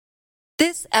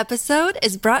This episode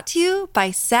is brought to you by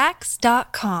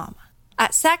Sax.com.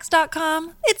 At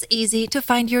Sax.com, it's easy to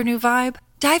find your new vibe.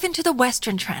 Dive into the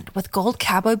Western trend with gold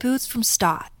cowboy boots from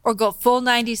Stott, or go full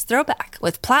 90s throwback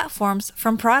with platforms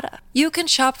from Prada. You can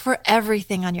shop for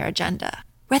everything on your agenda,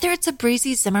 whether it's a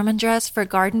breezy Zimmermann dress for a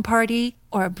garden party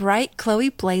or a bright Chloe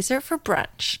blazer for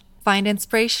brunch. Find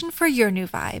inspiration for your new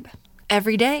vibe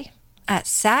every day at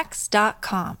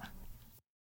Sax.com.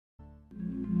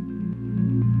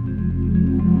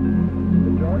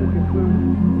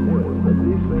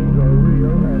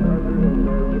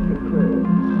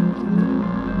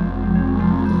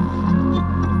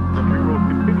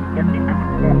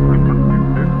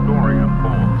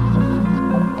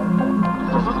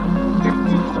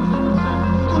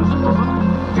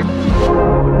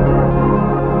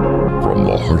 From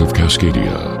the heart of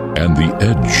Cascadia and the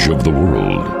edge of the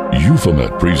world,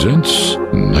 Euphomet presents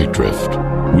Night Drift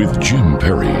with Jim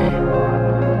Perry.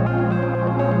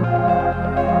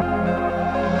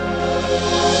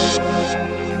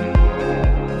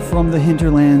 From the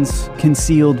hinterlands,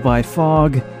 concealed by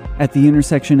fog, at the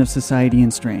intersection of society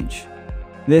and strange.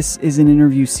 This is an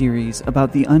interview series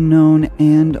about the unknown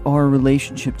and our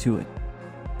relationship to it.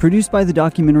 Produced by the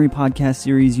documentary podcast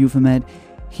series Euphomet,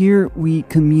 here we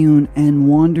commune and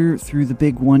wander through the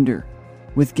big wonder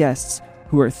with guests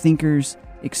who are thinkers,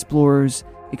 explorers,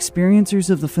 experiencers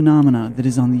of the phenomena that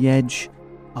is on the edge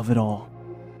of it all.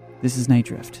 This is Night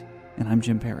Drift, and I'm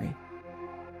Jim Perry.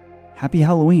 Happy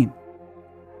Halloween.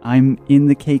 I'm in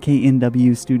the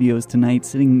KKNW studios tonight,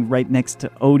 sitting right next to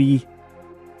Odie,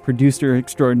 producer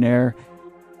extraordinaire.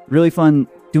 Really fun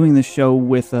doing this show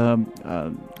with a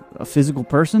physical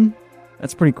person.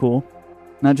 That's pretty cool.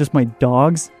 Not just my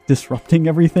dogs disrupting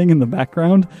everything in the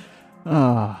background.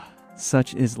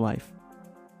 Such is life.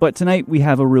 But tonight we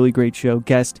have a really great show.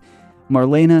 Guest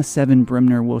Marlena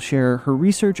Seven-Brimner will share her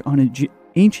research on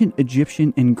ancient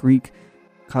Egyptian and Greek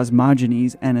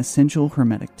cosmogonies and essential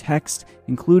Hermetic texts,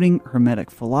 including Hermetic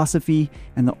philosophy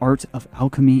and the art of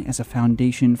alchemy as a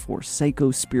foundation for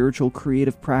psycho-spiritual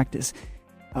creative practice.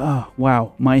 Oh,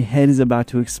 wow, my head is about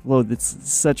to explode.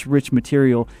 It's such rich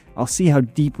material. I'll see how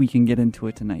deep we can get into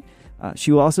it tonight.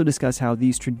 She will also discuss how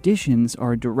these traditions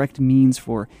are a direct means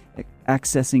for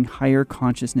accessing higher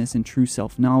consciousness and true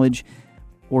self-knowledge,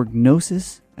 or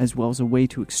gnosis, as well as a way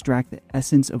to extract the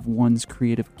essence of one's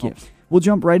creative gift. We'll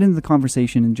jump right into the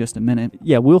conversation in just a minute.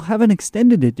 Yeah, we'll have an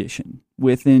extended edition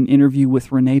with an interview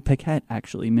with Renee Paquette,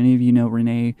 actually. Many of you know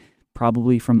Renee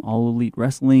probably from All Elite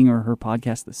Wrestling or her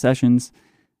podcast, The Sessions.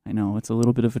 I know it's a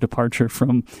little bit of a departure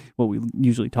from what we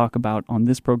usually talk about on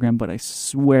this program, but I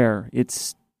swear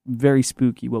it's very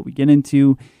spooky what we get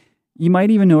into. You might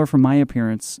even know her from my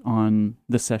appearance on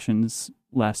The Sessions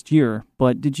last year,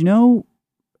 but did you know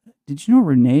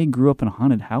Renee grew up in a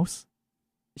haunted house?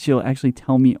 She'll actually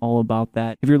tell me all about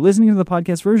that. If you're listening to the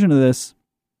podcast version of this,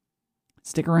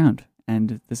 stick around,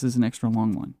 and this is an extra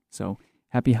long one. So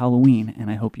happy Halloween,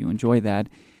 and I hope you enjoy that.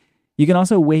 You can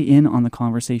also weigh in on the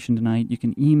conversation tonight. You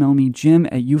can email me,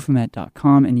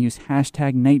 jim@euphomet.com, and use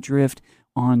hashtag NightDrift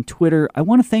on Twitter. I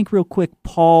want to thank real quick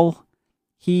Paul.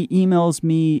 He emails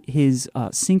me his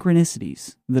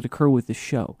synchronicities that occur with the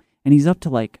show. And he's up to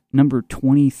like number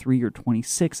 23 or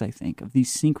 26, I think, of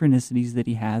these synchronicities that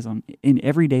he has in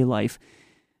everyday life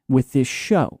with this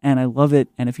show. And I love it.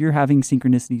 And if you're having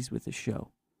synchronicities with this show,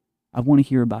 I want to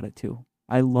hear about it too.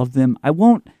 I love them. I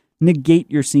won't negate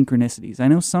your synchronicities. I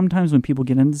know sometimes when people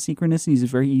get into synchronicities,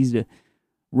 it's very easy to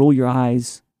roll your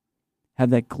eyes, have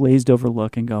that glazed over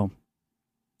look and go,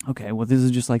 okay, well, this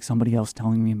is just like somebody else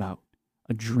telling me about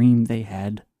a dream they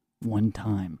had one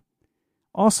time.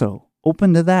 Also,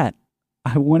 open to that.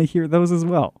 I want to hear those as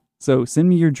well. So send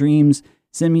me your dreams,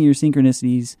 send me your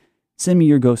synchronicities, send me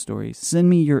your ghost stories, send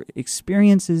me your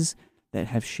experiences that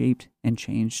have shaped and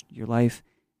changed your life.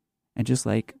 And just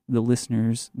like the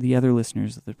other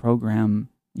listeners of the program,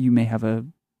 you may have a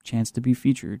chance to be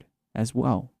featured as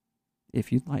well,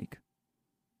 if you'd like.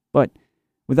 But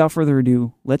without further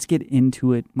ado, let's get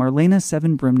into it. Marlena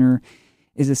Seven-Brimner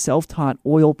is a self-taught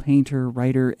oil painter,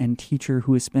 writer, and teacher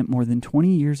who has spent more than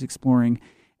 20 years exploring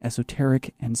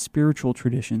esoteric and spiritual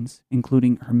traditions,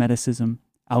 including Hermeticism,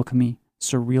 alchemy,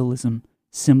 surrealism,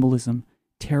 symbolism,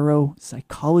 tarot,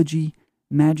 psychology,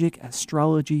 magic,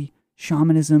 astrology,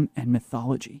 shamanism, and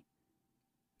mythology.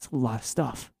 It's a lot of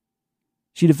stuff.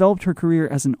 She developed her career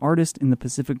as an artist in the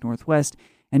Pacific Northwest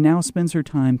and now spends her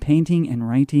time painting and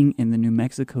writing in the New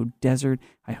Mexico desert.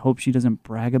 I hope she doesn't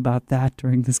brag about that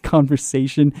during this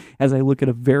conversation as I look at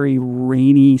a very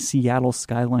rainy Seattle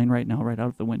skyline right now, right out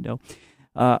of the window.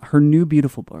 Her new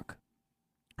beautiful book,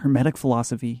 Hermetic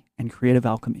Philosophy and Creative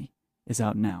Alchemy, is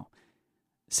out now.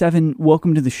 Seven,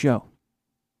 welcome to the show.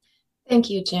 Thank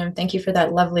you, Jim. Thank you for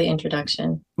that lovely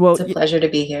introduction. Well, it's a pleasure to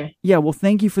be here. Yeah, well,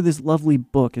 thank you for this lovely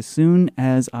book. As soon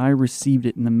as I received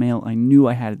it in the mail, I knew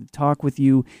I had to talk with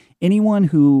you. Anyone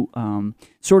who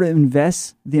sort of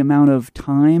invests the amount of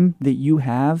time that you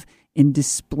have in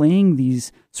displaying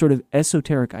these sort of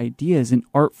esoteric ideas in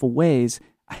artful ways,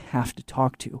 I have to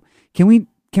talk to. Can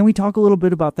we talk a little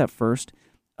bit about that first?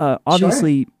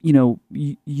 Obviously, Sure.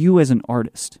 You as an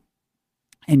artist,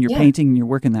 and you're painting and you're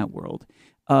working that world.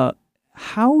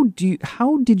 How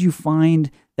did you find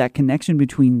that connection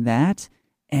between that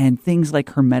and things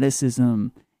like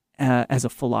Hermeticism as a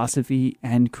philosophy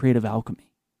and creative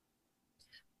alchemy?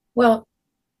 Well,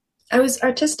 I was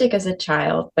artistic as a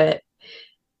child, but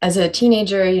as a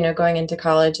teenager, going into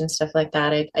college and stuff like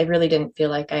that, I really didn't feel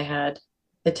like I had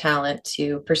the talent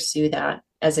to pursue that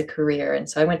as a career. And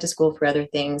so I went to school for other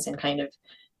things and kind of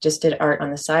just did art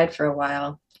on the side for a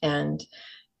while. And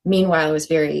meanwhile, I was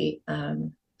very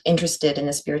interested in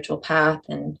the spiritual path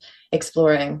and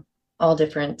exploring all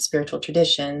different spiritual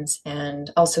traditions,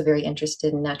 and also very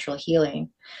interested in natural healing.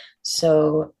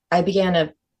 So I began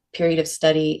a period of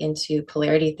study into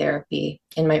polarity therapy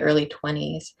in my early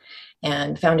 20s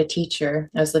and found a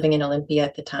teacher. I was living in Olympia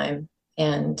at the time,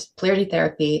 and polarity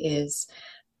therapy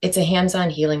it's a hands-on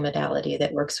healing modality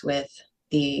that works with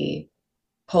the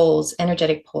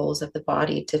energetic poles of the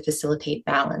body to facilitate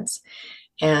balance.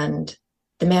 And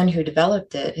the man who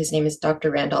developed it, his name is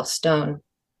Dr. Randolph Stone,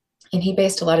 and he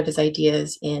based a lot of his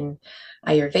ideas in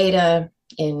Ayurveda,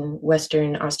 in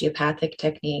Western osteopathic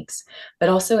techniques, but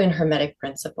also in Hermetic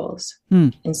principles.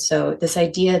 And so this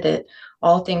idea that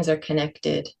all things are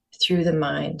connected through the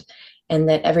mind and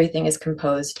that everything is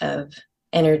composed of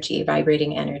energy,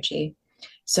 vibrating energy.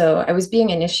 So I was being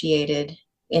initiated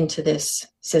into this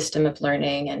system of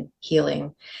learning and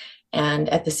healing. And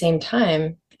at the same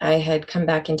time, I had come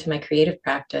back into my creative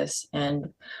practice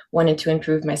and wanted to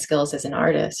improve my skills as an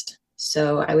artist.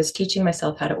 So I was teaching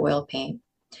myself how to oil paint.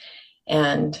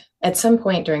 And at some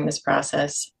point during this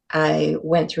process, I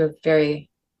went through a very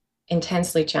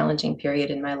intensely challenging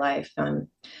period in my life,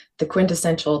 the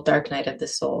quintessential dark night of the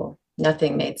soul.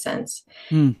 Nothing made sense.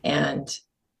 And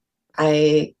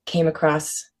I came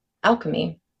across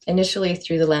alchemy, initially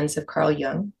through the lens of Carl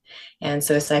Jung, and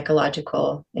so a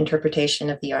psychological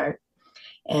interpretation of the art.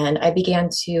 And I began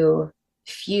to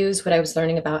fuse what I was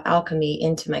learning about alchemy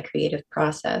into my creative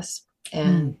process.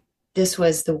 And this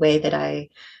was the way that I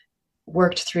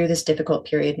worked through this difficult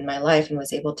period in my life and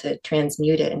was able to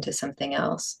transmute it into something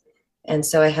else. And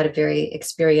so I had a very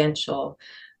experiential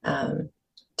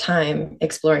time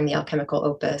exploring the alchemical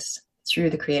opus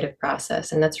through the creative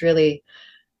process. And that's really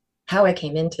how I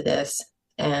came into this.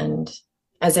 And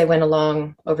as I went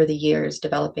along over the years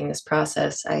developing this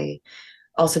process, I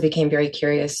also became very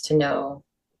curious to know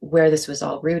where this was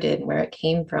all rooted and where it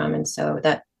came from. And so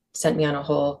that sent me on a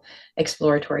whole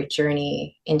exploratory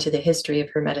journey into the history of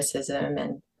Hermeticism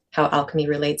and how alchemy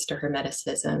relates to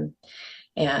Hermeticism.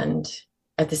 And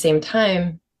at the same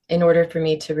time, in order for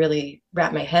me to really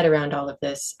wrap my head around all of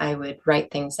this, I would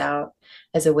write things out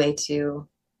as a way to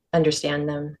understand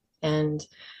them. And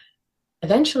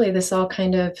eventually this all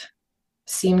kind of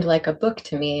seemed like a book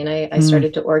to me, and I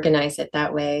started to organize it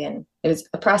that way. And it was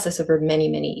a process over many,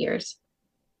 many years.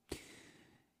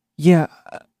 Yeah.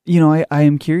 I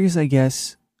am curious, I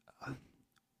guess,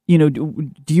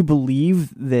 do you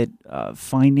believe that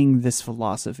finding this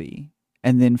philosophy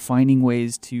and then finding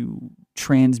ways to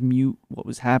transmute what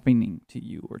was happening to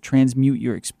you or transmute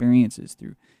your experiences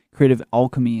through creative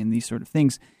alchemy and these sort of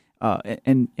things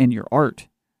and your art,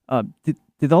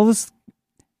 did all this,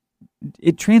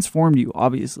 it transformed you,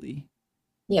 obviously.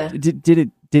 Yeah.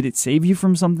 Did it save you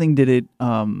from something? Did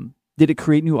it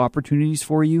create new opportunities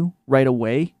for you right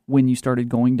away when you started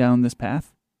going down this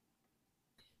path?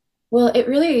 Well,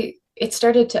 it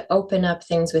started to open up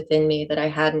things within me that I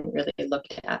hadn't really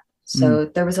looked at. So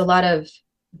there was a lot of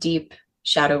deep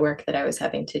shadow work that I was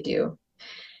having to do,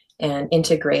 and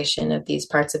integration of these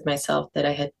parts of myself that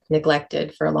I had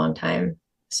neglected for a long time.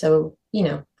 So,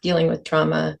 dealing with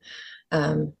trauma,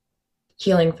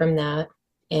 healing from that.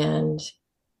 And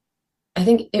I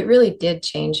think it really did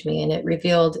change me, and it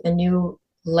revealed a new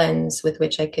lens with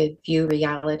which I could view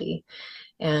reality.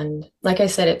 And like I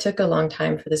said, it took a long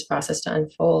time for this process to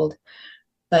unfold,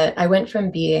 but I went from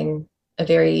being a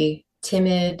very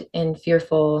timid and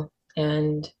fearful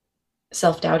and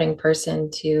self-doubting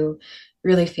person to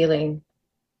really feeling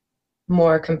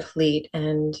more complete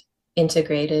and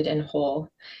integrated and whole.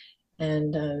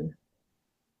 And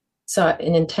saw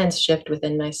an intense shift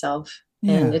within myself.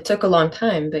 Yeah. And it took a long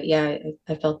time, but yeah,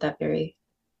 I felt that very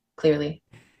clearly.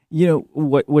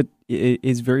 What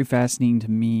is very fascinating to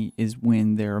me is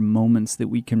when there are moments that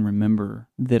we can remember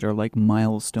that are like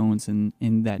milestones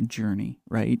in that journey,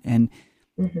 right? And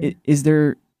is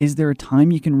there a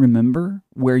time you can remember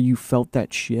where you felt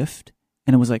that shift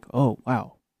and it was like, oh,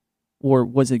 wow? Or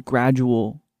was it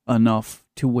gradual enough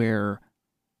to where,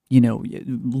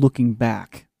 looking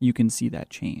back, you can see that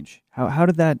change? How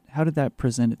did that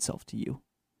present itself to you?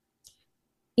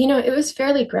 It was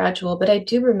fairly gradual, but I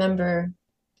do remember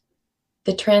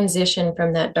the transition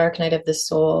from that dark night of the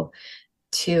soul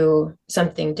to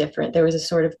something different. There was a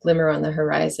sort of glimmer on the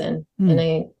horizon.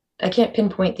 And I can't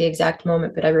pinpoint the exact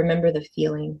moment, but I remember the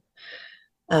feeling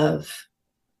of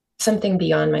something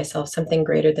beyond myself, something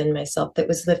greater than myself that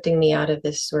was lifting me out of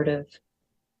this sort of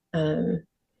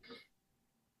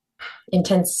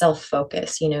intense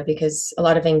self-focus, because a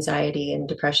lot of anxiety and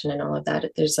depression and all of that,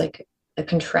 there's like a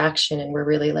contraction and we're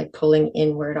really like pulling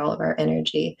inward all of our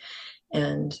energy.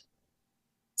 And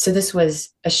so this was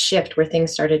a shift where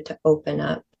things started to open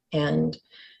up, and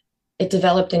it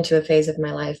developed into a phase of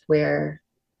my life where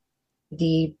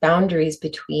the boundaries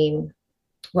between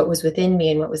what was within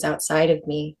me and what was outside of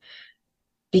me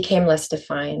became less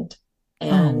defined.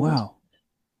 And wow.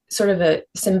 Sort of a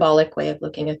symbolic way of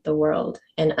looking at the world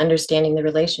and understanding the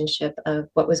relationship of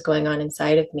what was going on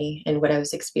inside of me and what I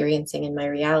was experiencing in my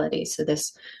reality. So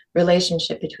this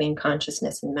relationship between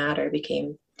consciousness and matter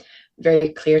became very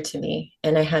clear to me.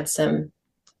 And I had some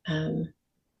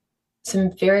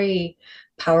very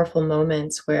powerful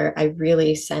moments where I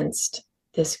really sensed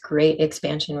this great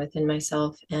expansion within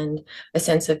myself and a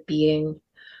sense of being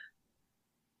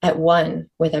at one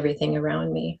with everything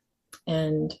around me.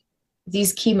 And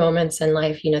these key moments in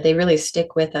life, they really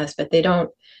stick with us, but they don't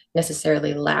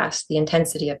necessarily last. The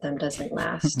intensity of them doesn't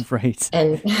last. Right.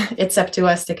 And it's up to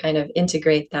us to kind of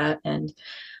integrate that and,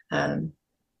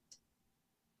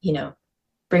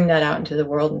 bring that out into the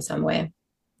world in some way.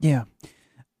 Yeah.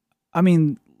 I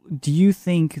mean, do you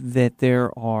think that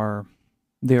there are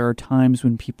times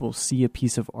when people see a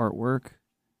piece of artwork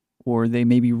or they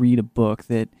maybe read a book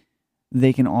that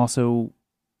they can also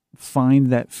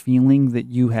find that feeling that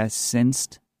you have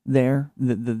sensed there,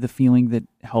 the feeling that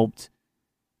helped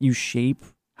you shape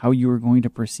how you were going to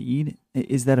proceed?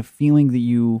 Is that a feeling that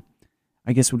you,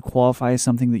 I guess, would qualify as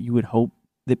something that you would hope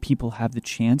that people have the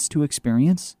chance to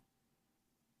experience?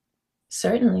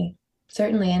 Certainly.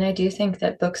 And I do think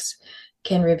that books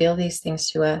can reveal these things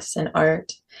to us, and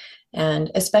art, and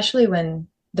especially when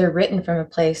they're written from a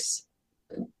place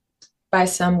by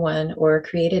someone or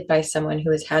created by someone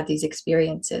who has had these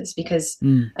experiences, because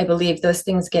I believe those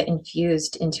things get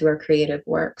infused into our creative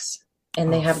works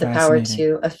and they have the power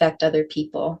to affect other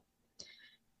people.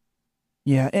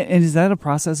 Yeah. And is that a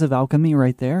process of alchemy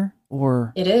right there?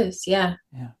 Or it is. Yeah.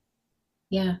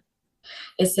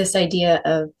 It's this idea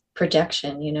of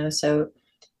projection, so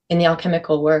in the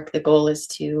alchemical work, the goal is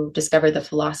to discover the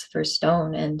philosopher's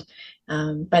stone, and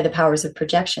by the powers of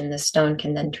projection, this stone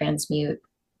can then transmute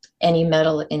any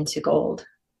metal into gold.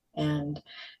 And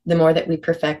the more that we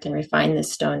perfect and refine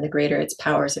this stone, the greater its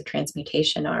powers of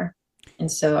transmutation are.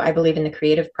 And so I believe in the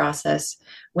creative process,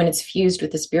 when it's fused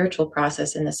with the spiritual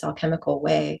process in this alchemical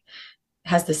way,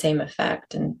 has the same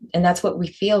effect. And that's what we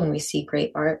feel when we see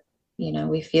great art.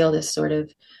 We feel this sort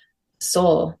of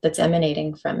soul that's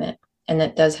emanating from it, and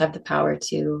that does have the power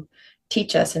to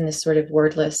teach us in this sort of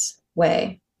wordless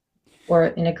way, or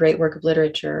in a great work of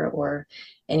literature, or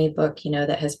any book,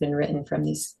 that has been written from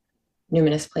these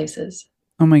numinous places.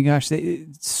 Oh my gosh,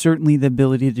 it's certainly the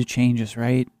ability to change us,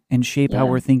 right? And shape how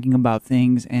we're thinking about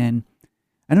things. And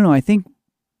I don't know, I think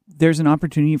there's an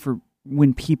opportunity for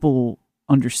when people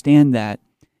understand that,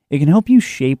 it can help you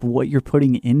shape what you're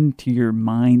putting into your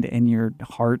mind and your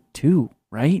heart too,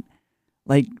 right?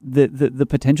 Like the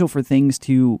potential for things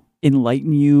to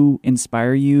enlighten you,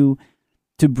 inspire you,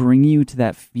 to bring you to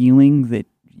that feeling that,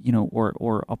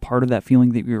 or a part of that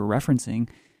feeling that you're referencing.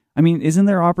 I mean, isn't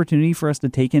there opportunity for us to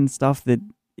take in stuff that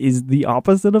is the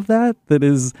opposite of that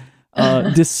is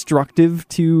destructive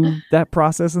to that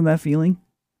process and that feeling?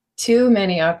 Too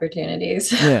many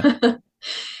opportunities. Yeah.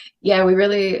 Yeah,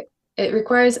 it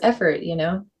requires effort,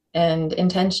 and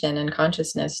intention and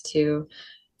consciousness to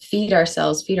feed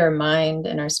ourselves, feed our mind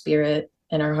and our spirit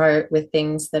and our heart with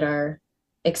things that are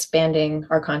expanding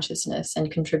our consciousness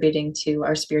and contributing to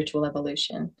our spiritual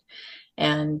evolution.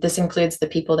 And this includes the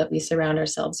people that we surround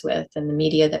ourselves with, and the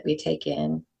media that we take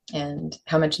in, and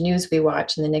how much news we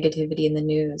watch, and the negativity in the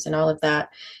news and all of that.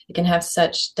 It can have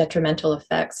such detrimental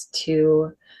effects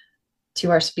to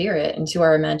our spirit and to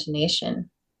our imagination.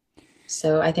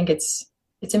 So I think it's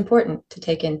important to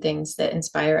take in things that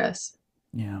inspire us.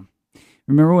 Yeah.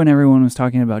 Remember when everyone was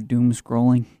talking about doom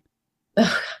scrolling?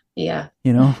 Yeah.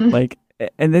 You know, like,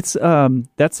 and that's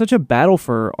such a battle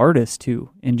for artists too,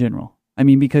 in general. I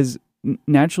mean, because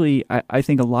naturally, I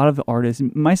think a lot of artists,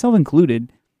 myself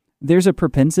included, there's a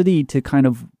propensity to kind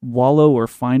of wallow or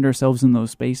find ourselves in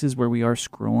those spaces where we are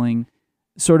scrolling,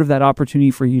 sort of that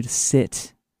opportunity for you to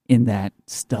sit in that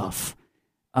stuff.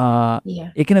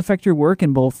 Yeah. It can affect your work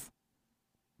in both,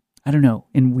 I don't know,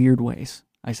 in weird ways,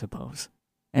 I suppose.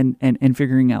 And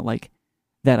figuring out like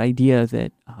that idea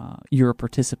that you're a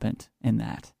participant in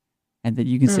that and that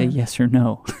you can say yes or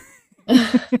no.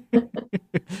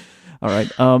 All right.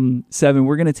 7,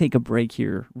 we're going to take a break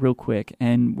here real quick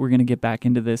and we're going to get back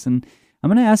into this. And I'm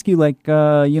going to ask you like,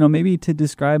 maybe to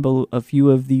describe a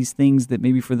few of these things that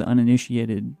maybe for the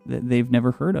uninitiated that they've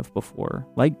never heard of before,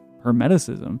 like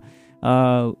Hermeticism.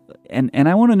 And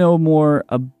I want to know more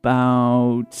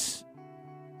about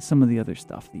some of the other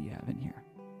stuff that you have in here.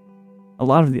 A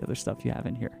lot of the other stuff you have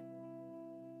in here.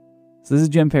 So this is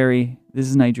Jim Perry. This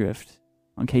is Night Drift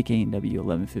on KKNW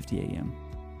 1150 AM.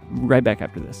 Right back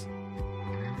after this.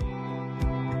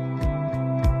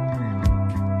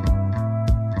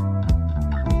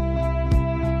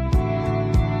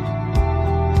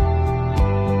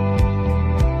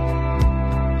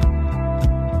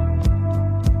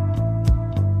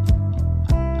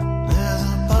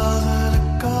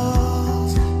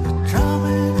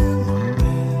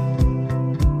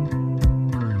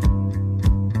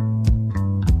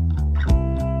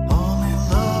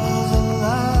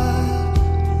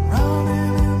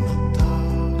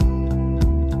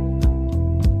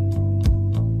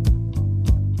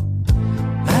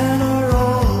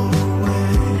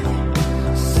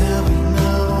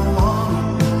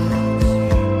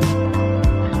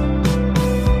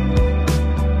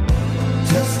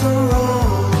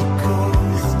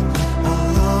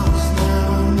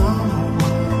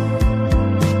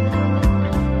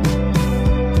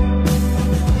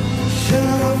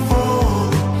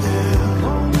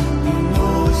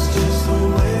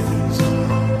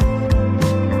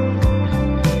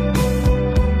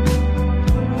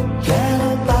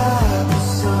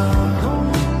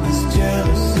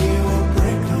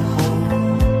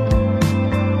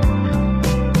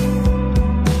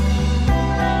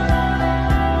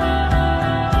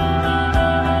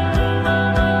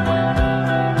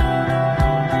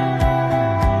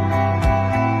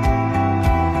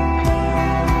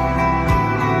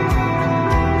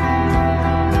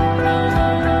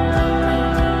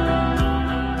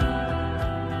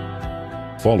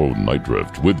 Follow Night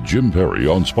Drift with Jim Perry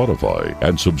on Spotify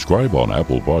and subscribe on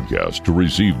Apple Podcasts to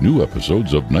receive new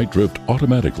episodes of Night Drift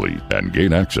automatically and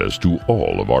gain access to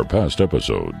all of our past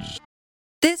episodes.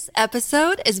 This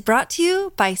episode is brought to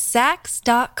you by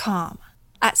Sax.com.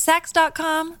 At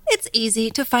Sax.com, it's easy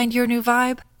to find your new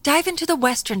vibe. Dive into the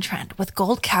Western trend with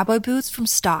gold cowboy boots from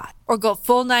Stott, or go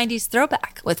full 90s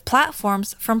throwback with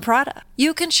platforms from Prada.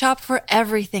 You can shop for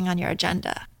everything on your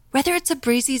agenda, whether it's a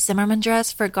breezy Zimmermann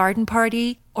dress for a garden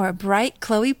party or a bright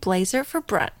Chloe blazer for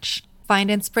brunch.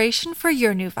 Find inspiration for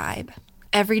your new vibe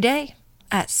every day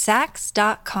at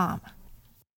Sax.com.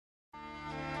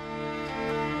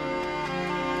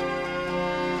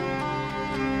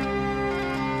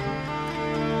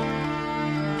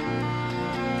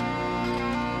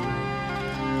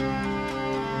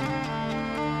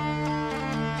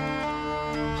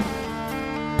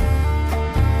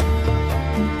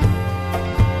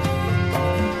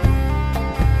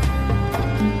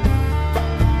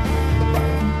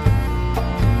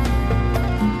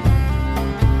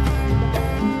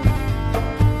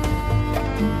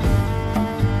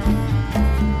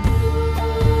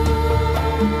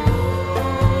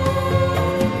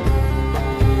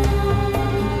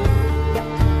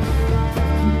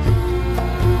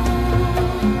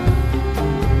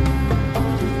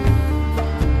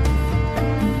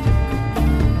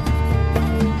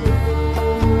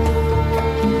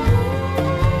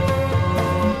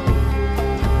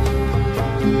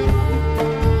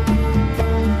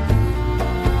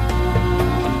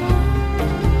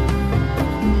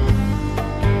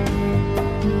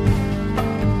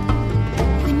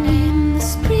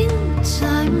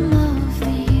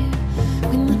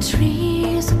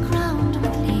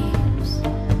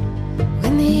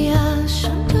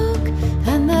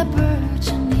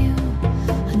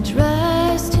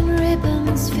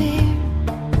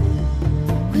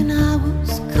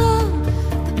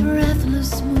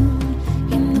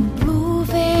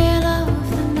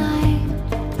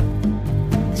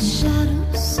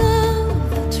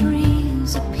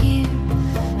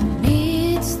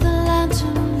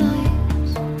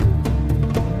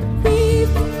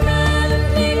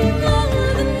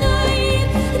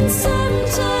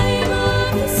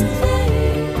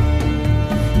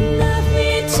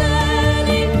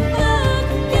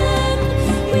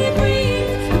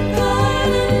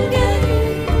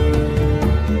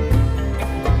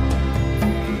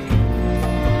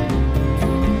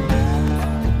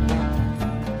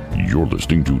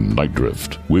 Night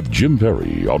Drift with Jim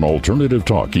Perry on Alternative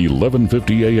Talk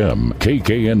 1150 AM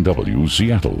KKNW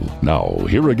Seattle. Now,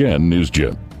 here again is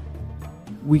Jim.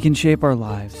 We can shape our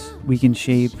lives. We can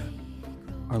shape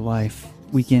our life.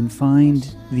 We can find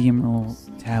the Emerald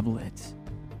Tablet.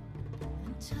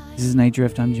 This is Night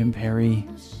Drift. I'm Jim Perry.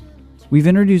 We've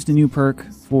introduced a new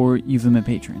perk for Euphomet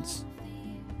patrons.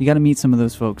 You got to meet some of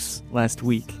those folks last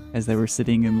week as they were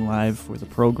sitting in live for the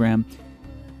program.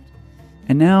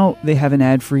 And now they have an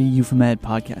ad-free Euphomet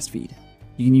podcast feed.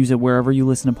 You can use it wherever you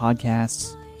listen to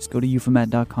podcasts. Just go to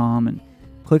euphomet.com and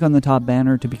click on the top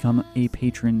banner to become a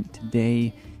patron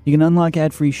today. You can unlock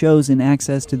ad-free shows and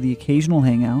access to the occasional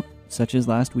hangout, such as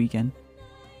last weekend.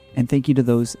 And thank you to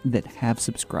those that have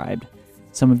subscribed.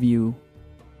 Some of you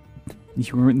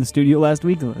were in the studio last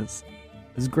week. It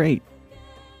was great.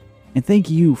 And thank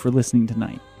you for listening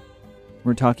tonight.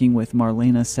 We're talking with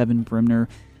Marlena Seven-Brimner,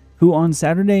 who on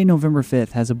Saturday, November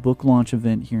 5th, has a book launch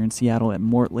event here in Seattle at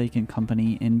Mortlake and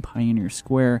Company in Pioneer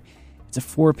Square. It's at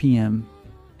 4 p.m.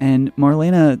 And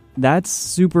Marlena, that's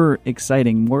super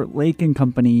exciting. Mortlake and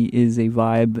Company is a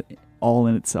vibe all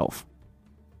in itself.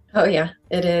 Oh, yeah,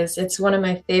 it is. It's one of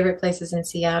my favorite places in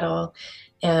Seattle.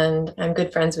 And I'm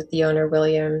good friends with the owner,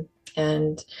 William,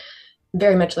 and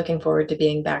very much looking forward to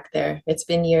being back there. It's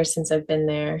been years since I've been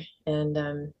there, and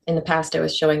in the past I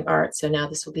was showing art, so now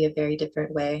this will be a very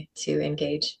different way to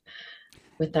engage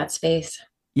with that space.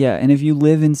 Yeah, and if you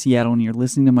live in Seattle and you're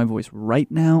listening to my voice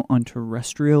right now on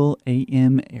terrestrial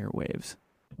AM airwaves,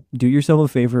 do yourself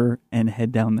a favor and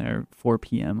head down there 4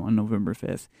 p.m. on November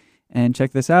 5th. And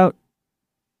check this out.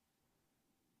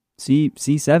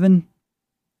 C7,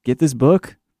 get this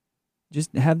book.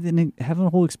 Just have the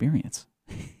whole experience.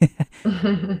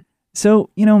 So,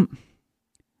 I'm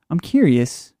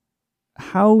curious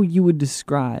how you would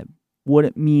describe what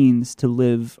it means to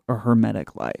live a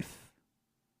Hermetic life.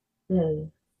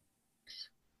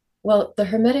 Well, the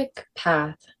Hermetic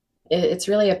path, it's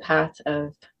really a path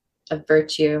of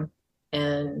virtue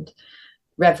and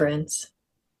reverence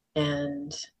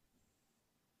and,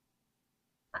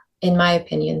 in my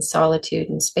opinion, solitude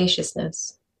and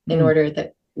spaciousness in order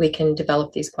that we can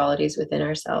develop these qualities within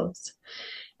ourselves.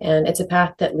 And it's a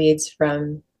path that leads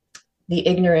from the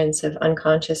ignorance of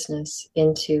unconsciousness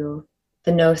into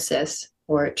the gnosis,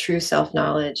 or true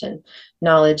self-knowledge and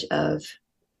knowledge of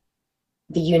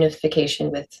the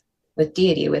unification with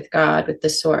deity, with God, with the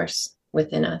source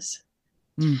within us.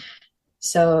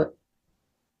 So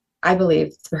I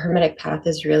believe the Hermetic path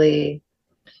is really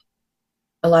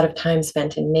a lot of time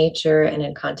spent in nature and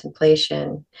in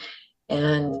contemplation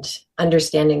and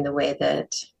understanding the way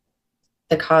that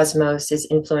the cosmos is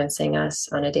influencing us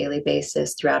on a daily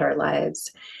basis throughout our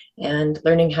lives, and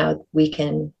learning how we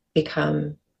can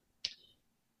become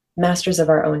masters of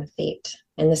our own fate.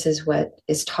 And this is what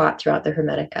is taught throughout the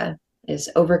Hermetica, is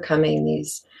overcoming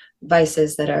these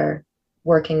vices that are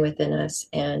working within us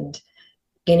and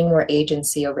gaining more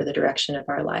agency over the direction of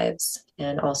our lives,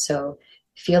 and also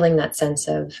feeling that sense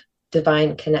of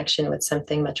divine connection with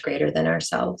something much greater than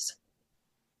ourselves.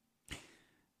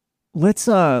 Let's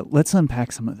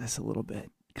unpack some of this a little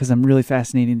bit, because I'm really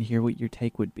fascinated to hear what your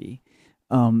take would be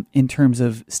in terms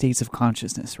of states of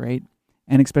consciousness, right?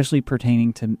 And especially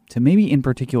pertaining to maybe in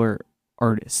particular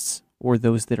artists or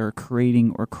those that are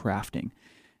creating or crafting.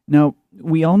 Now,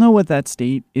 we all know what that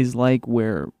state is like,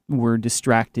 where we're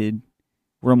distracted,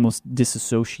 we're almost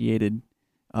disassociated,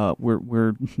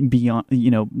 we're beyond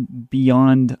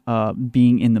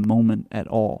being in the moment at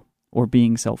all, or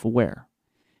being self-aware.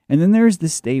 And then there's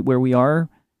this state where we are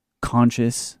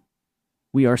conscious,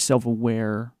 we are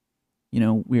self-aware,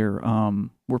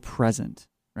 we're present,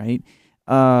 right?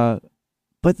 But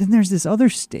then there's this other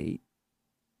state,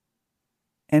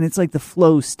 and it's like the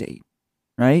flow state,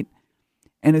 right?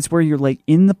 And it's where you're like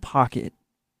in the pocket,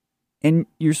 and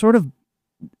you're sort of,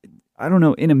 I don't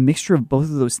know, in a mixture of both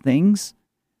of those things,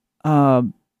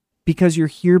 because you're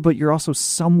here, but you're also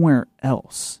somewhere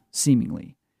else,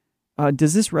 seemingly.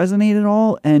 Does this resonate at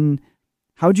all? And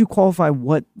how would you qualify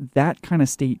what that kind of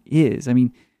state is? I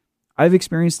mean, I've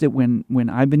experienced it when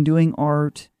I've been doing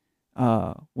art,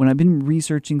 when I've been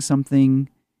researching something.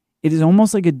 It is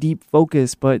almost like a deep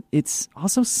focus, but it's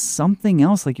also something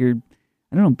else, like you're,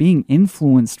 I don't know, being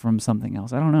influenced from something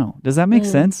else. I don't know. Does that make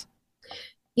sense?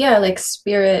 Yeah, like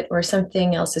spirit or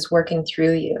something else is working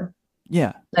through you.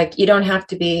 Yeah. Like you don't have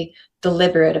to be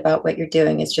deliberate about what you're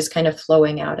doing. It's just kind of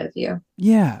flowing out of you.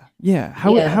 Yeah. Yeah.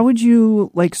 How would you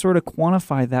like sort of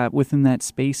quantify that within that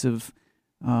space of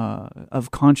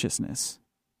consciousness?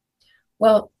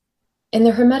 Well, in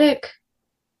the Hermetic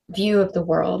view of the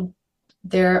world,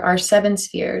 there are 7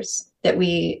 spheres that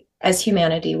we as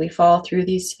humanity, we fall through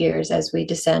these spheres as we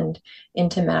descend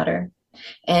into matter,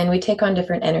 and we take on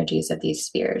different energies of these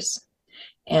spheres.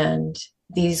 And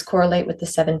these correlate with the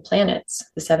 7 planets,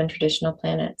 the 7 traditional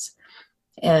planets.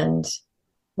 And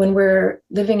when we're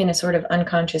living in a sort of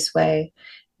unconscious way,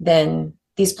 then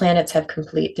these planets have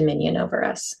complete dominion over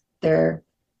us. They're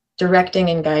directing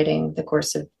and guiding the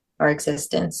course of our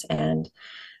existence. And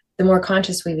the more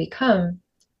conscious we become,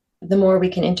 the more we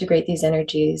can integrate these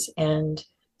energies and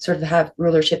sort of have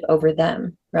rulership over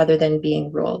them rather than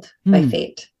being ruled by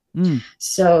fate.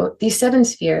 So these 7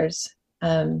 spheres,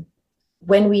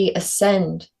 when we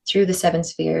ascend through the 7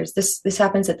 spheres, this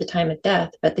happens at the time of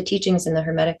death, but the teachings in the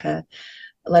Hermetica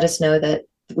let us know that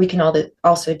we can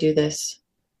also do this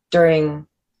during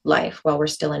life while we're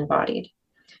still embodied.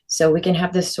 So we can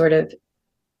have this sort of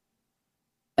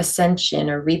ascension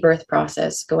or rebirth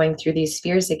process going through these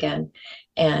spheres again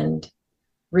and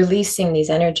releasing these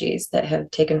energies that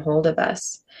have taken hold of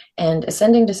us and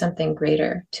ascending to something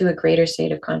greater, to a greater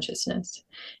state of consciousness.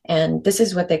 And this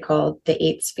is what they call the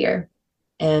 8th sphere.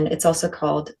 And it's also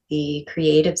called the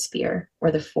creative sphere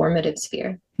or the formative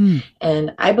sphere.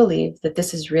 And I believe that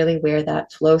this is really where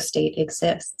that flow state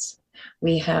exists.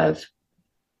 We have,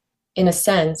 in a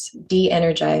sense,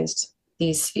 de-energized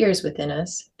these spheres within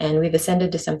us, and we've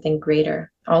ascended to something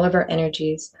greater. All of our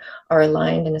energies are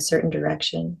aligned in a certain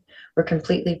direction. We're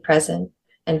completely present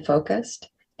and focused,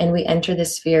 and we enter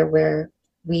this sphere where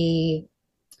we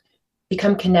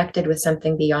become connected with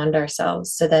something beyond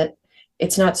ourselves, so that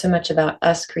it's not so much about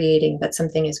us creating, but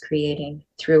something is creating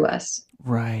through us.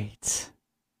 Right.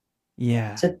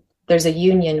 Yeah. So there's a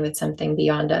union with something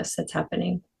beyond us that's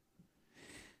happening.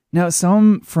 Now,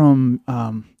 some from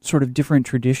sort of different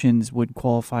traditions would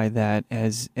qualify that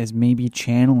as maybe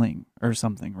channeling or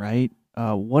something, right?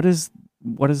 What does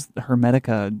the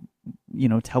Hermetica,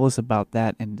 tell us about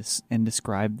that and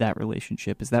describe that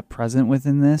relationship? Is that present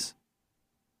within this?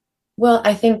 Well,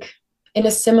 I think in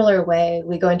a similar way,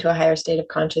 we go into a higher state of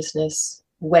consciousness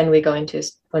when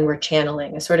we're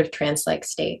channeling, a sort of trance-like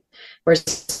state where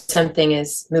something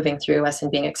is moving through us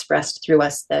and being expressed through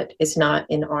us that is not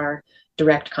in our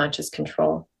direct conscious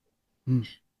control.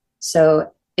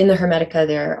 So in the Hermetica,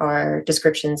 there are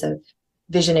descriptions of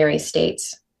visionary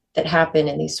states that happen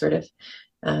in these sort of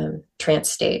trance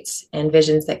states, and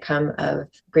visions that come of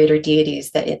greater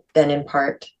deities that then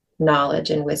impart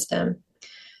knowledge and wisdom.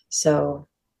 So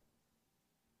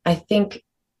I think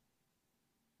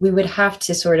we would have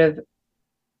to sort of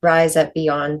rise up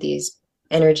beyond these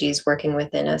energies working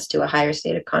within us to a higher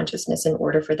state of consciousness in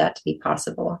order for that to be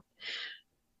possible.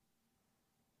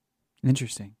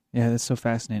 Interesting. Yeah, that's so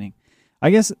fascinating.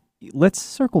 I guess let's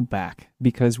circle back,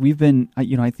 because we've been,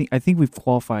 I think we've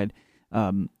qualified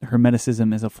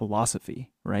Hermeticism as a philosophy,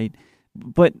 right?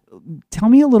 But tell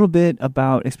me a little bit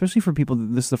about, especially for people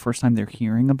that this is the first time they're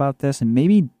hearing about this and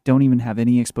maybe don't even have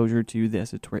any exposure to the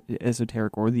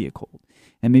esoteric or the occult,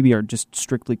 and maybe are just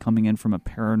strictly coming in from a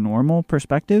paranormal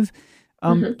perspective.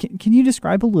 Can you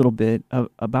describe a little bit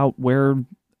about where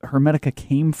Hermetica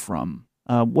came from,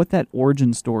 what that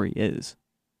origin story is?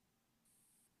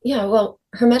 Yeah, well,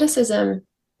 Hermeticism,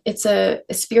 it's a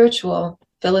spiritual,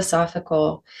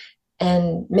 philosophical,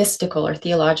 and mystical or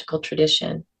theological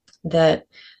tradition that,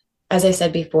 as I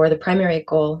said before, the primary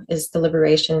goal is the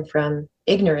liberation from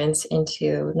ignorance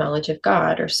into knowledge of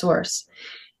God or source.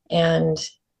 And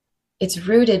it's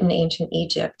rooted in ancient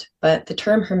Egypt, but the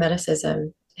term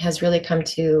Hermeticism has really come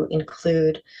to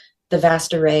include the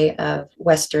vast array of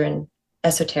Western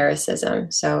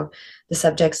esotericism. So the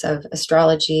subjects of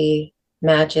astrology,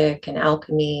 magic, and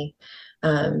alchemy,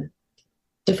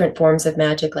 different forms of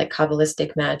magic like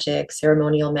Kabbalistic magic,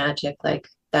 ceremonial magic like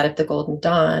that of the Golden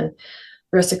Dawn,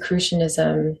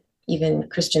 Rosicrucianism, even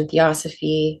Christian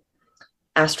theosophy,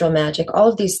 astral magic. All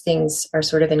of these things are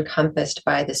sort of encompassed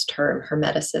by this term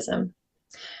Hermeticism.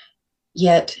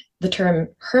 Yet the term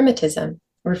Hermetism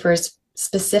refers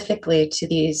specifically to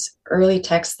these early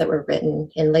texts that were written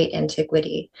in late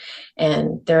antiquity,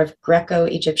 and they're of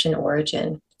Greco-Egyptian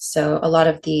origin. So a lot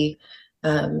of the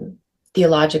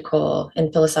theological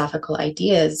and philosophical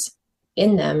ideas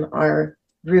in them are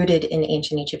rooted in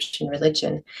ancient Egyptian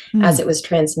religion as it was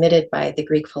transmitted by the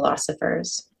Greek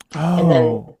philosophers. And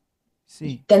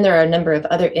then there are a number of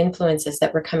other influences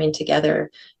that were coming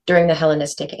together during the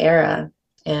Hellenistic era,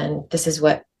 and this is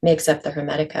what makes up the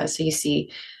Hermetica. So you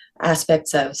see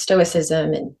aspects of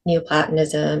Stoicism and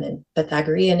Neoplatonism and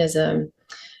Pythagoreanism,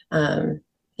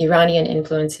 Iranian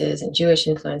influences and Jewish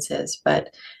influences,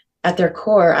 but at their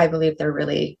core, I believe they're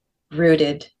really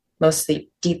rooted mostly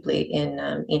deeply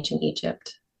in ancient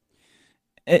Egypt.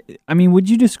 I mean, would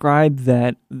you describe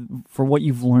that for what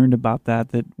you've learned about that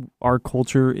our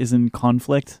culture is in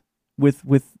conflict with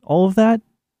all of that,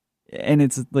 and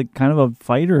it's like kind of a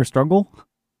fight or a struggle?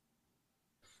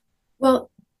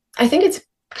 Well, I think it's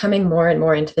coming more and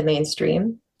more into the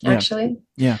mainstream, Yeah, actually.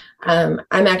 yeah, I'm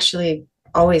actually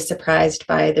always surprised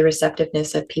by the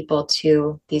receptiveness of people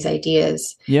to these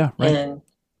ideas. yeah, right. And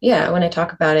yeah, when I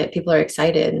talk about it, people are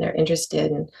excited and they're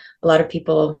interested. And a lot of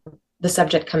people, the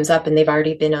subject comes up and they've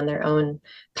already been on their own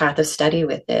path of study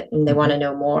with it and they want Hmm. to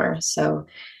know more. So,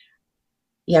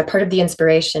 yeah, part of the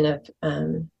inspiration of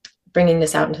bringing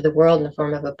this out into the world in the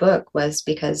form of a book was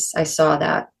because I saw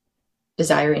that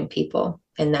desire in people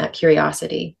and that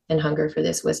curiosity and hunger for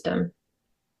this wisdom.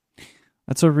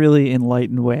 That's a really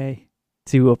enlightened way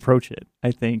to approach it,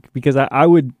 I think, because I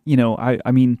would,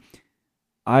 I mean,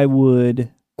 I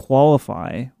would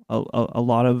qualify a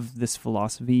lot of this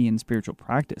philosophy and spiritual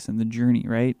practice and the journey,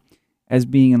 right, as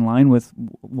being in line with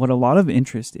what a lot of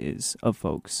interest is of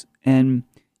folks. And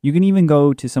you can even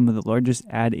go to some of the largest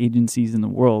ad agencies in the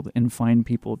world and find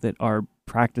people that are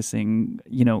practicing,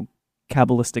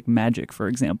 Kabbalistic magic, for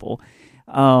example,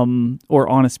 or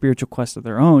on a spiritual quest of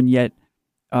their own. Yet,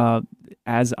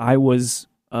 as I was,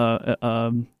 I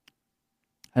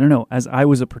don't know, as I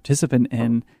was a participant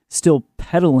and still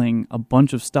peddling a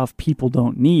bunch of stuff people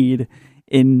don't need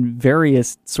in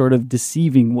various sort of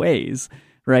deceiving ways,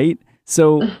 right?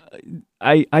 So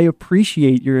I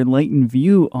appreciate your enlightened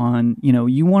view on,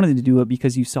 you wanted to do it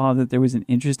because you saw that there was an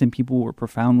interest and people were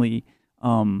profoundly,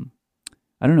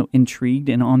 I don't know, intrigued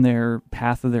and on their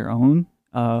path of their own,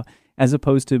 as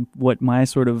opposed to what my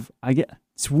sort of, I get.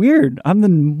 It's weird. I'm the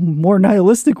more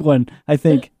nihilistic one, I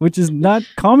think, which is not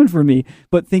common for me.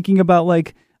 But thinking about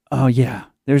like, oh yeah,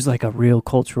 there's like a real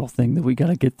cultural thing that we got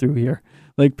to get through here.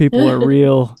 Like people are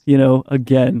real,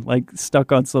 again, like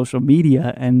stuck on social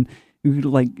media, and you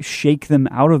like shake them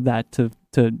out of that to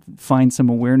find some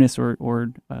awareness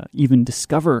or even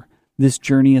discover this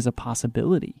journey as a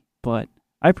possibility. But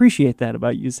I appreciate that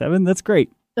about you, Seven. That's great.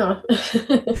 Oh.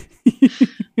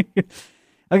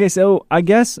 Okay, so I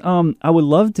guess I would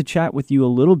love to chat with you a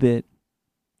little bit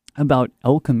about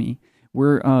alchemy.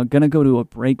 We're going to go to a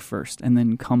break first and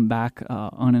then come back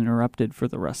uninterrupted for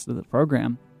the rest of the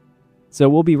program. So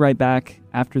we'll be right back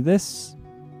after this.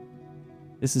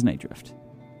 This is Night Drift.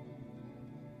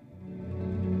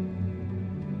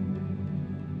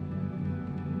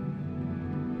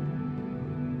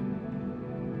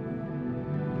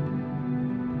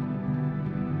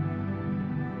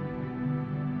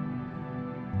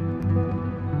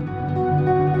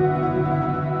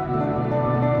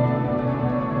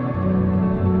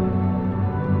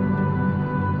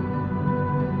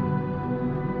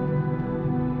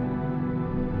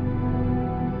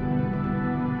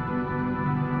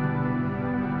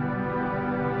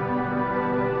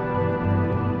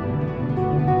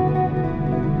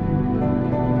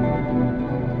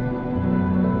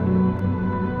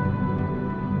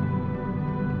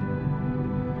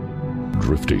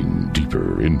 Drifting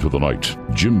deeper into the night,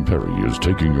 Jim Perry is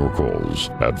taking your calls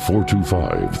at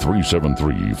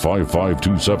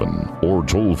 425-373-5527 or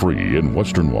toll free in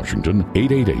Western Washington,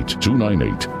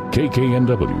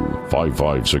 888-298-KKNW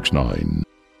 5569.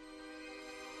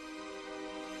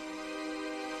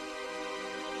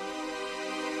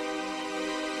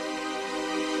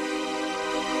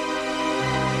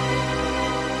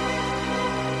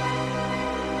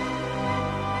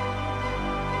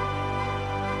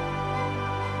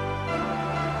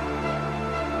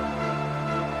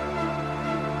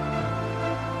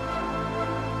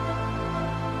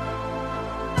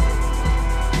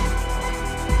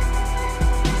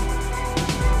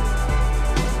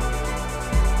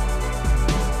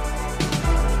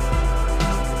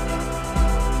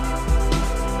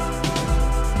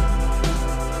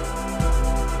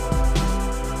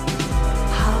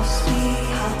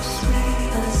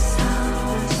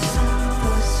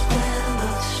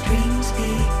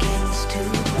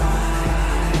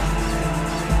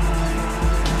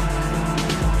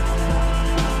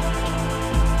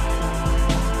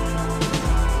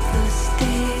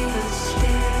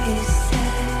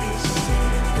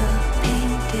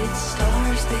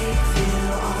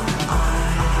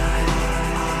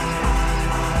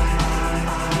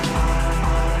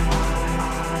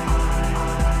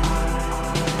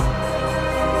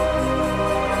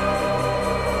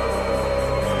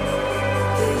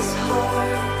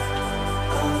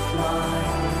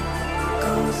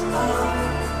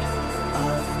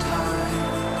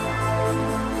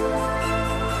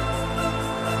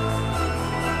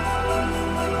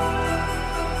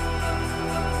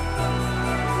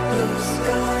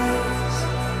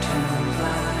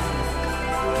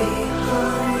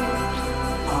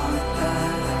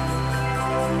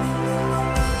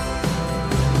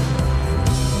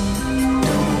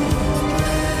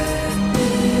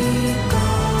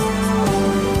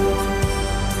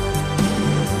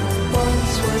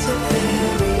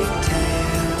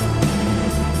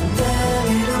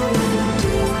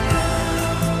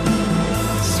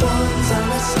 on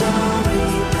a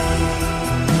story bank,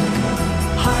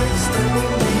 hearts that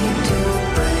were made to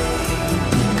break,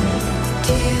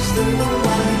 tears through the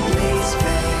white lace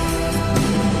band,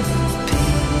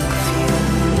 pink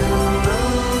funeral.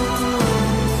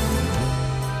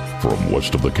 From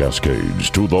west of the Cascades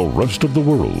to the rest of the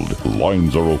world,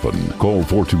 lines are open. Call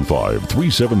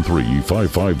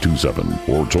 425-373-5527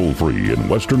 or toll free in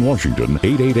Western Washington,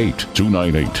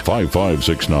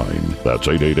 888-298-5569. That's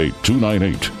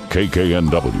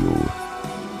 888-298-KKNW.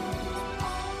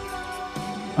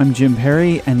 I'm Jim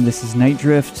Perry, and this is Night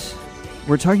Drift.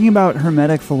 We're talking about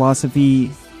Hermetic philosophy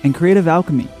and creative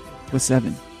alchemy with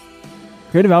Seven.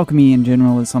 Creative alchemy in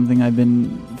general is something I've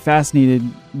been fascinated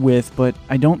with, but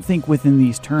I don't think within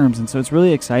these terms, and so it's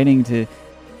really exciting to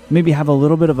maybe have a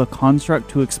little bit of a construct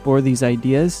to explore these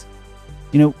ideas.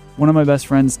 You know, one of my best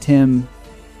friends, Tim,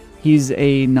 he's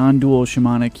a non-dual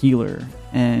shamanic healer,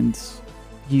 and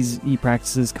he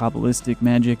practices Kabbalistic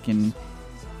magic, and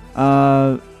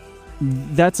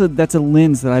that's a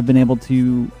lens that I've been able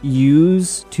to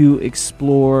use to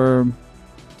explore,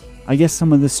 I guess,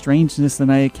 some of the strangeness that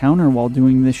I encounter while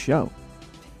doing this show.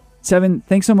 Seven,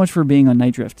 thanks so much for being on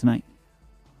Night Drift tonight.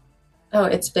 Oh,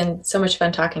 it's been so much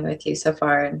fun talking with you so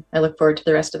far, and I look forward to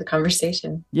the rest of the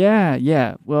conversation.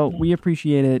 Yeah. Well, we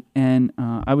appreciate it, and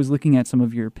I was looking at some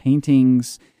of your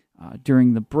paintings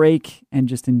during the break and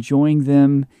just enjoying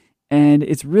them, and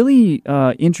it's really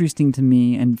interesting to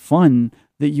me and fun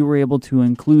that you were able to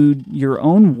include your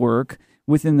own work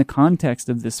within the context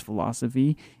of this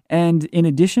philosophy. And in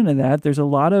addition to that, there's a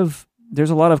lot of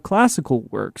classical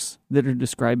works that are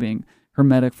describing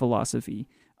Hermetic philosophy.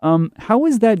 How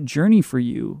was that journey for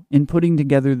you in putting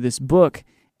together this book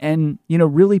and,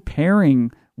 really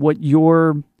pairing what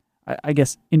your, I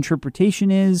guess, interpretation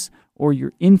is or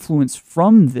your influence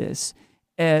from this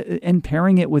and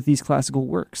pairing it with these classical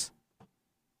works?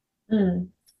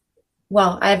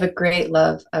 Well, I have a great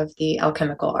love of the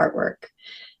alchemical artwork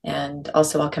and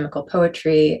also alchemical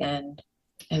poetry, and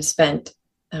have spent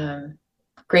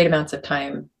great amounts of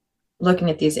time looking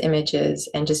at these images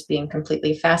and just being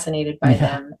completely fascinated by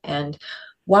them and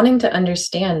wanting to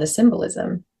understand the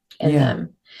symbolism in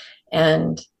them.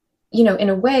 And, in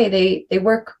a way, they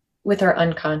work with our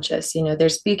unconscious. They're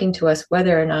speaking to us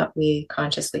whether or not we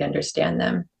consciously understand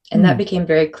them. And that became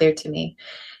very clear to me.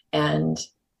 And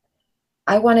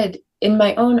I wanted, in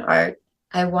my own art,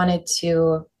 I wanted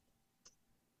to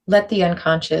let the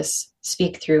unconscious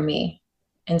speak through me.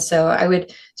 And so I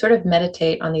would sort of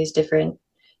meditate on these different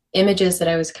images that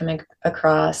I was coming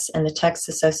across and the texts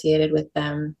associated with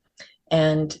them,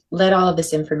 and let all of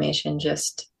this information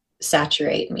just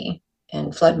saturate me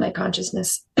and flood my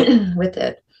consciousness with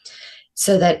it,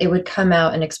 so that it would come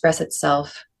out and express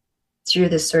itself through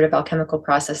this sort of alchemical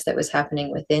process that was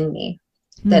happening within me,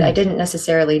 that I didn't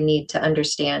necessarily need to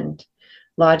understand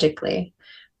logically,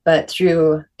 but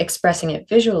through expressing it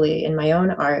visually in my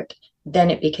own art, then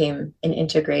it became an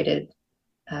integrated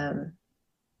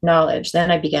knowledge.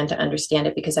 Then I began to understand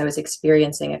it because I was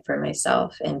experiencing it for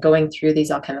myself and going through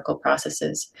these alchemical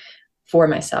processes for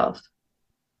myself.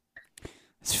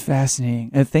 It's fascinating.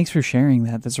 Thanks for sharing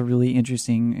that. That's a really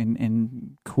interesting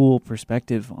and cool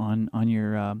perspective on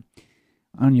your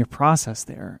process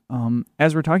there.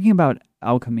 As we're talking about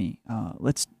alchemy,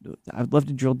 I'd love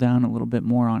to drill down a little bit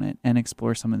more on it and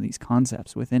explore some of these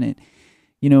concepts within it.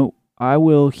 I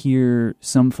will hear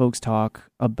some folks talk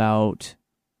about,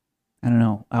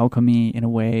 alchemy in a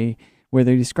way where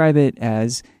they describe it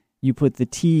as you put the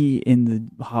tea in the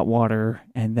hot water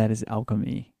and that is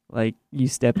alchemy. Like you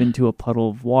step into a puddle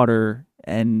of water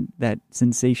and that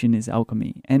sensation is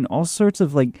alchemy. And all sorts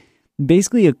of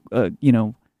basically,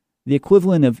 the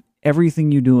equivalent of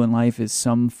everything you do in life is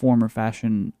some form or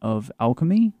fashion of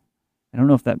alchemy. I don't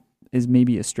know if that is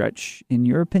maybe a stretch in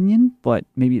your opinion, but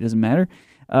maybe it doesn't matter.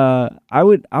 I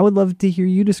would love to hear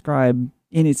you describe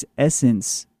in its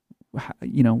essence,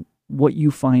 what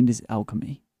you find is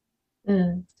alchemy.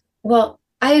 Well,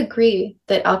 I agree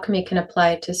that alchemy can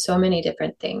apply to so many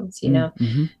different things,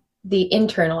 the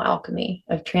internal alchemy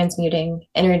of transmuting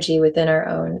energy within our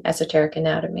own esoteric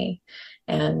anatomy,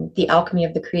 and the alchemy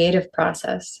of the creative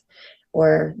process,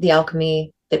 or the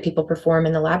alchemy that people perform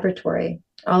in the laboratory.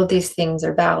 All of these things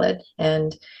are valid.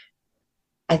 And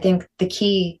I think the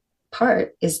key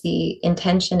part is the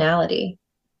intentionality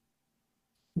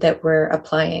that we're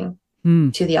applying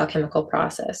to the alchemical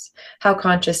process. How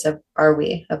conscious are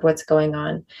we of what's going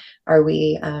on? Are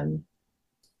we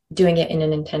doing it in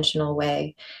an intentional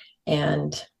way?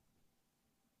 And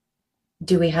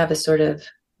do we have a sort of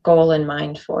goal in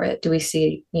mind for it? Do we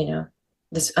see,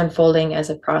 this unfolding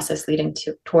as a process leading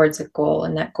towards a goal,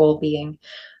 and that goal being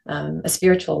a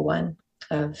spiritual one,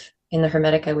 of, in the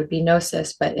Hermetic, I would be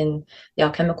gnosis, but in the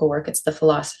alchemical work, it's the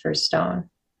philosopher's stone.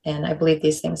 And I believe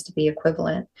these things to be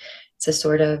equivalent. It's a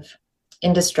sort of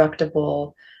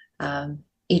indestructible,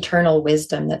 eternal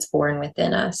wisdom that's born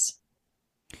within us.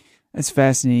 That's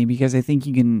fascinating because I think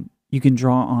you can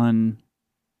draw on,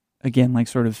 again, like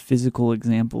sort of physical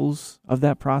examples of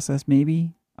that process,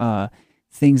 maybe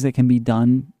things that can be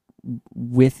done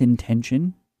with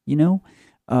intention.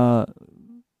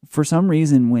 For some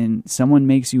reason, when someone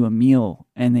makes you a meal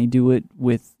and they do it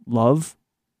with love,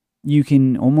 you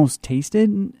can almost taste it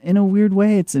in a weird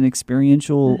way. It's an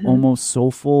experiential, almost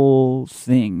soulful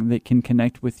thing that can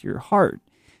connect with your heart.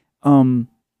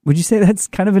 Would you say that's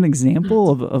kind of an example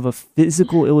of a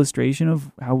physical illustration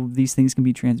of how these things can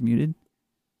be transmuted?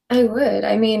 I would.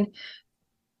 I mean,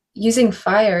 using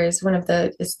fire is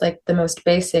it's like the most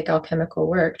basic alchemical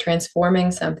work,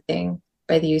 transforming something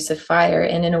by the use of fire.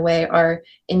 And in a way, our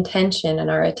intention and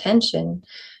our attention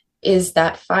is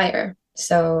that fire.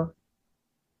 So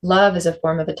love is a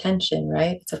form of attention,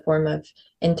 right? It's a form of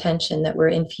intention that we're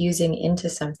infusing into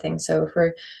something. So if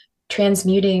we're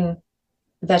transmuting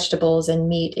vegetables and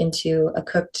meat into a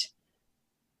cooked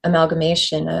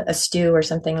amalgamation, a stew or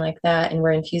something like that, and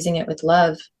we're infusing it with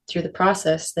love through the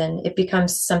process, then it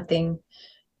becomes something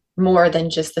more than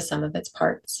just the sum of its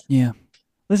parts. Yeah.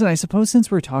 Listen, I suppose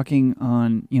since we're talking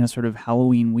on, sort of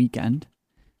Halloween weekend,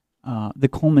 the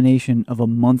culmination of a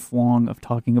month long of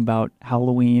talking about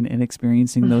Halloween and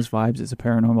experiencing those vibes as a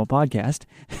paranormal podcast,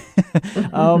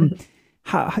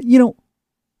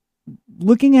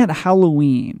 looking at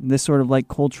Halloween, this sort of like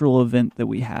cultural event that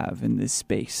we have in this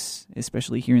space,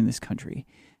 especially here in this country,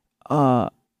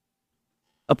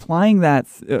 applying that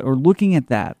or looking at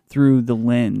that through the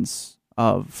lens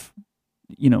of,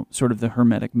 sort of the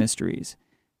Hermetic mysteries.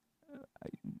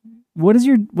 What is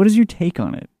your take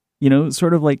on it?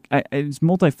 Sort of like it's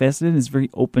multifaceted. It's a very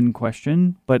open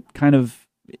question, but kind of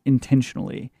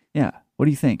intentionally. Yeah. What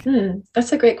do you think?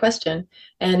 That's a great question,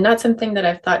 and not something that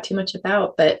I've thought too much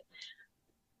about. But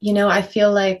I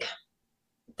feel like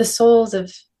the souls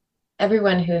of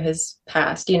everyone who has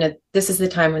passed. This is the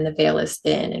time when the veil is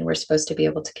thin, and we're supposed to be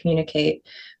able to communicate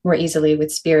more easily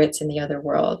with spirits in the other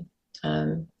world,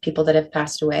 people that have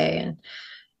passed away,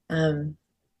 and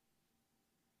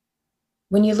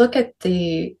when you look at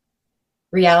the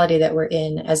reality that we're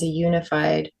in as a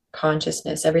unified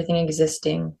consciousness, everything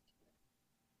existing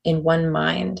in one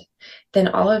mind, then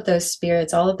all of those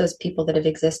spirits, all of those people that have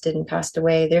existed and passed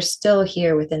away, they're still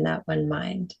here within that one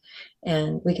mind.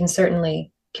 And we can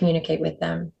certainly communicate with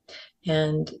them.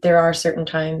 And there are certain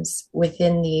times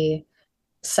within the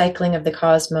cycling of the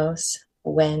cosmos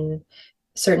when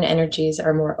certain energies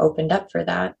are more opened up for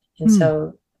that. And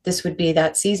so this would be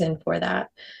that season for that.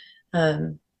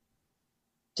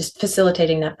 Just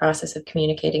facilitating that process of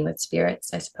communicating with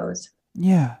spirits, I suppose.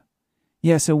 Yeah.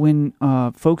 Yeah, so when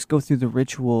folks go through the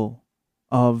ritual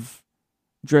of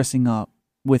dressing up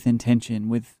with intention,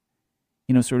 with,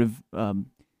 sort of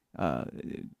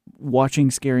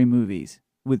watching scary movies,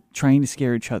 with trying to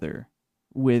scare each other,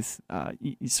 with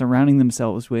surrounding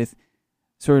themselves with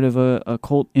sort of a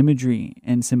occult imagery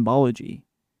and symbology,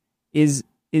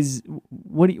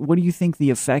 what do you think the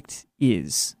effect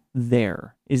is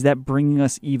there? Is that bringing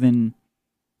us even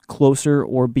closer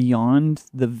or beyond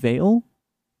the veil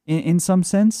in some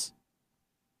sense?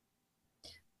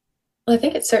 Well, I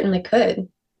think it certainly could.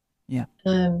 Yeah.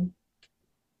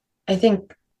 I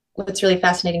think what's really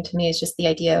fascinating to me is just the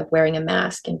idea of wearing a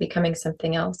mask and becoming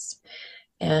something else.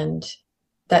 And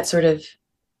that sort of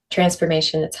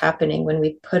transformation that's happening when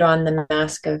we put on the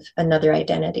mask of another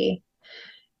identity.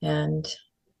 And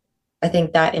I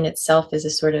think that in itself is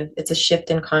it's a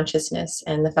shift in consciousness.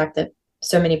 And the fact that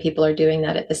so many people are doing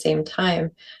that at the same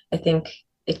time, I think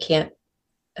it can't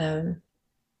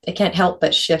help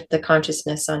but shift the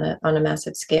consciousness on a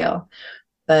massive scale.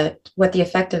 But what the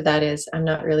effect of that is, I'm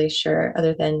not really sure,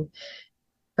 other than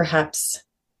perhaps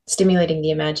stimulating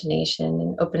the imagination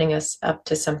and opening us up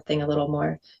to something a little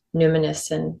more numinous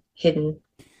and hidden.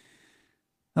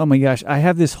 Oh my gosh, I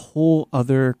have this whole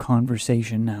other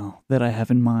conversation now that I have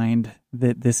in mind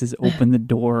that this has opened the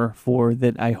door for,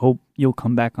 that I hope you'll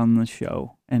come back on the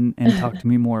show and talk to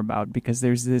me more about, because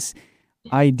there's this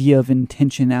idea of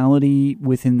intentionality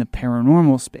within the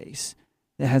paranormal space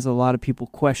that has a lot of people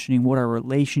questioning what our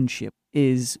relationship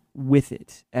is with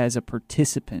it as a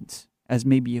participant, as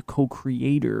maybe a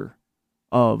co-creator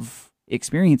of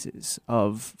experiences,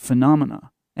 of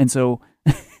phenomena. And so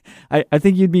I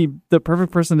think you'd be the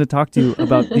perfect person to talk to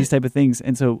about these type of things.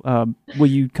 And so will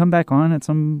you come back on at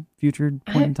some future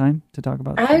point in time to talk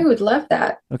about that? I would love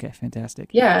that. Okay, fantastic.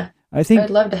 Yeah. I think I'd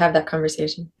love to have that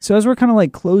conversation. so. As we're kind of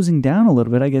like closing down a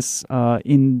little bit, I guess,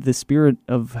 in the spirit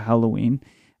of Halloween,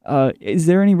 is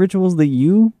there any rituals that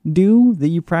you do that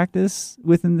you practice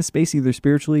within the space, either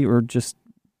spiritually or just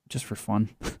for fun?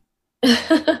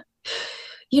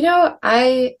 You know,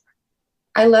 I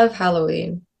love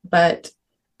Halloween, but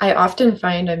I often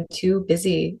find I'm too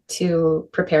busy to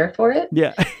prepare for it.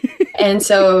 Yeah, And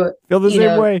so, feel the you same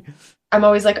know, way. I'm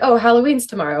always like, oh, Halloween's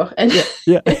tomorrow. And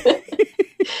Yeah.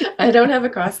 I don't have a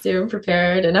costume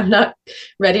prepared and I'm not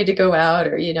ready to go out,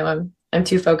 or, you know, I'm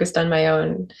too focused on my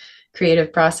own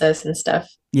creative process and stuff.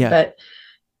 Yeah.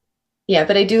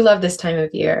 But I do love this time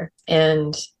of year,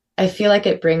 and I feel like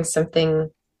it brings something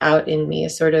out in me, a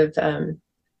sort of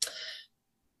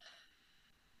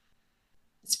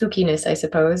spookiness, I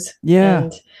suppose. Yeah.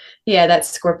 And yeah, that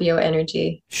Scorpio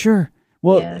energy. Sure.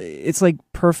 Well, Yeah. it's like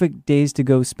perfect days to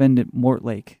go spend at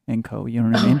Mortlake and Co. You know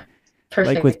what I mean?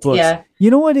 Perfect. Like with books. Yeah.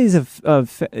 You know what is a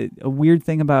weird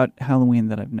thing about Halloween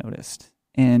that I've noticed?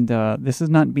 And this is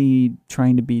not me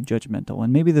trying to be judgmental,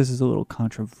 and maybe this is a little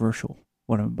controversial,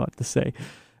 what I'm about to say.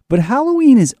 But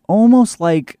Halloween is almost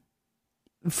like,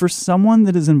 for someone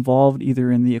that is involved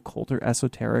either in the occult or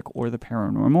esoteric or the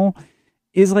paranormal,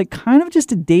 is like kind of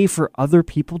just a day for other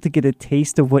people to get a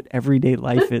taste of what everyday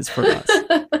life is for us.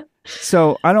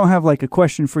 So I don't have like a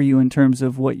question for you in terms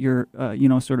of what your,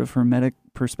 sort of hermetic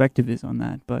perspective is on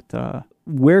that. But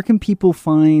where can people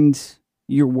find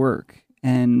your work,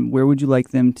 and where would you like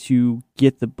them to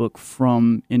get the book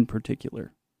from in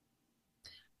particular?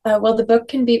 Well, the book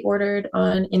can be ordered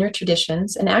on Inner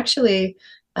Traditions, and actually,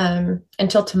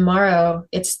 until tomorrow,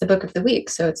 it's the book of the week,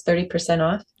 so it's 30%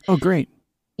 off. Oh, great.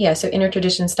 Yeah, so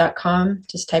innertraditions.com,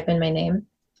 just type in my name.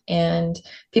 And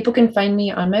people can find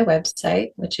me on my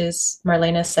website, which is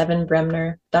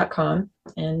marlena7bremner.com.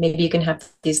 And maybe you can have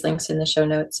these links in the show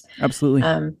notes. Absolutely.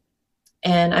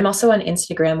 And I'm also on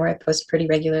Instagram, where I post pretty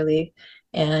regularly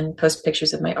and post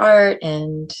pictures of my art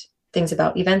and things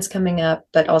about events coming up,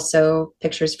 but also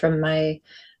pictures from my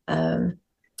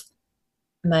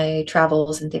my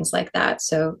travels and things like that.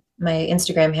 So my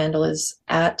Instagram handle is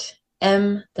at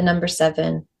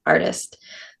m7artist.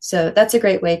 So that's a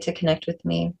great way to connect with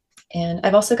me. And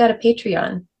I've also got a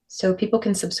Patreon, so people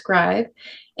can subscribe,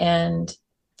 and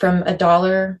from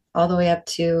 $1 all the way up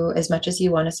to as much as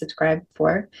you want to subscribe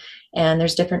for. And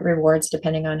there's different rewards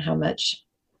depending on how much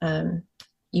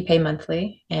you pay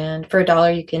monthly. And for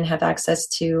 $1, you can have access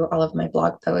to all of my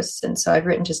blog posts. And so I've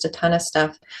written just a ton of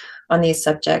stuff on these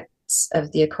subjects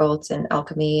of the occult and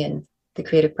alchemy and the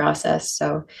creative process.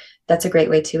 So that's a great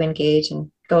way to engage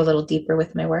and go a little deeper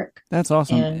with my work. That's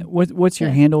awesome. And, what's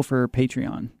your handle for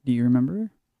Patreon? Do you remember?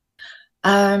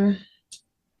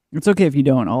 It's okay if you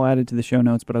don't. I'll add it to the show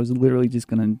notes, but I was literally just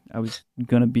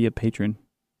gonna be a patron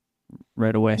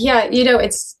right away. Yeah,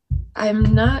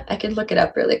 I could look it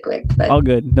up really quick, but all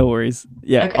good. No worries.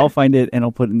 Yeah, okay. I'll find it and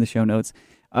I'll put it in the show notes.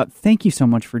 Thank you so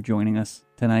much for joining us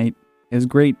tonight. It was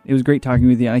great. It was great talking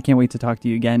with you. I can't wait to talk to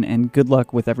you again, and good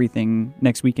luck with everything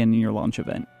next weekend in your launch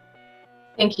event.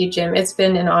 Thank you, Jim. It's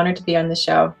been an honor to be on the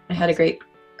show. I had a great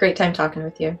time talking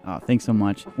with you. Thanks so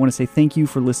much. I want to say thank you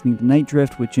for listening to Night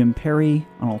Drift with Jim Perry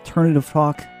on Alternative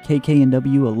Talk,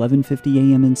 KKNW, 1150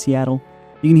 AM in Seattle.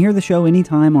 You can hear the show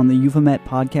anytime on the UVMet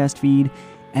podcast feed,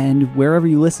 and wherever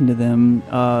you listen to them,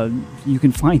 you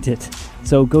can find it.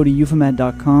 So go to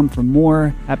uvamet.com for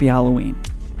more. Happy Halloween.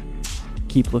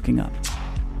 Keep looking up.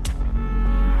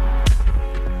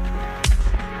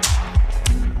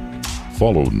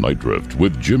 Follow Night Drift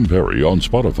with Jim Perry on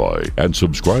Spotify and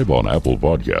subscribe on Apple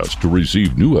Podcasts to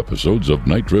receive new episodes of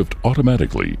Night Drift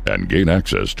automatically and gain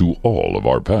access to all of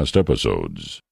our past episodes.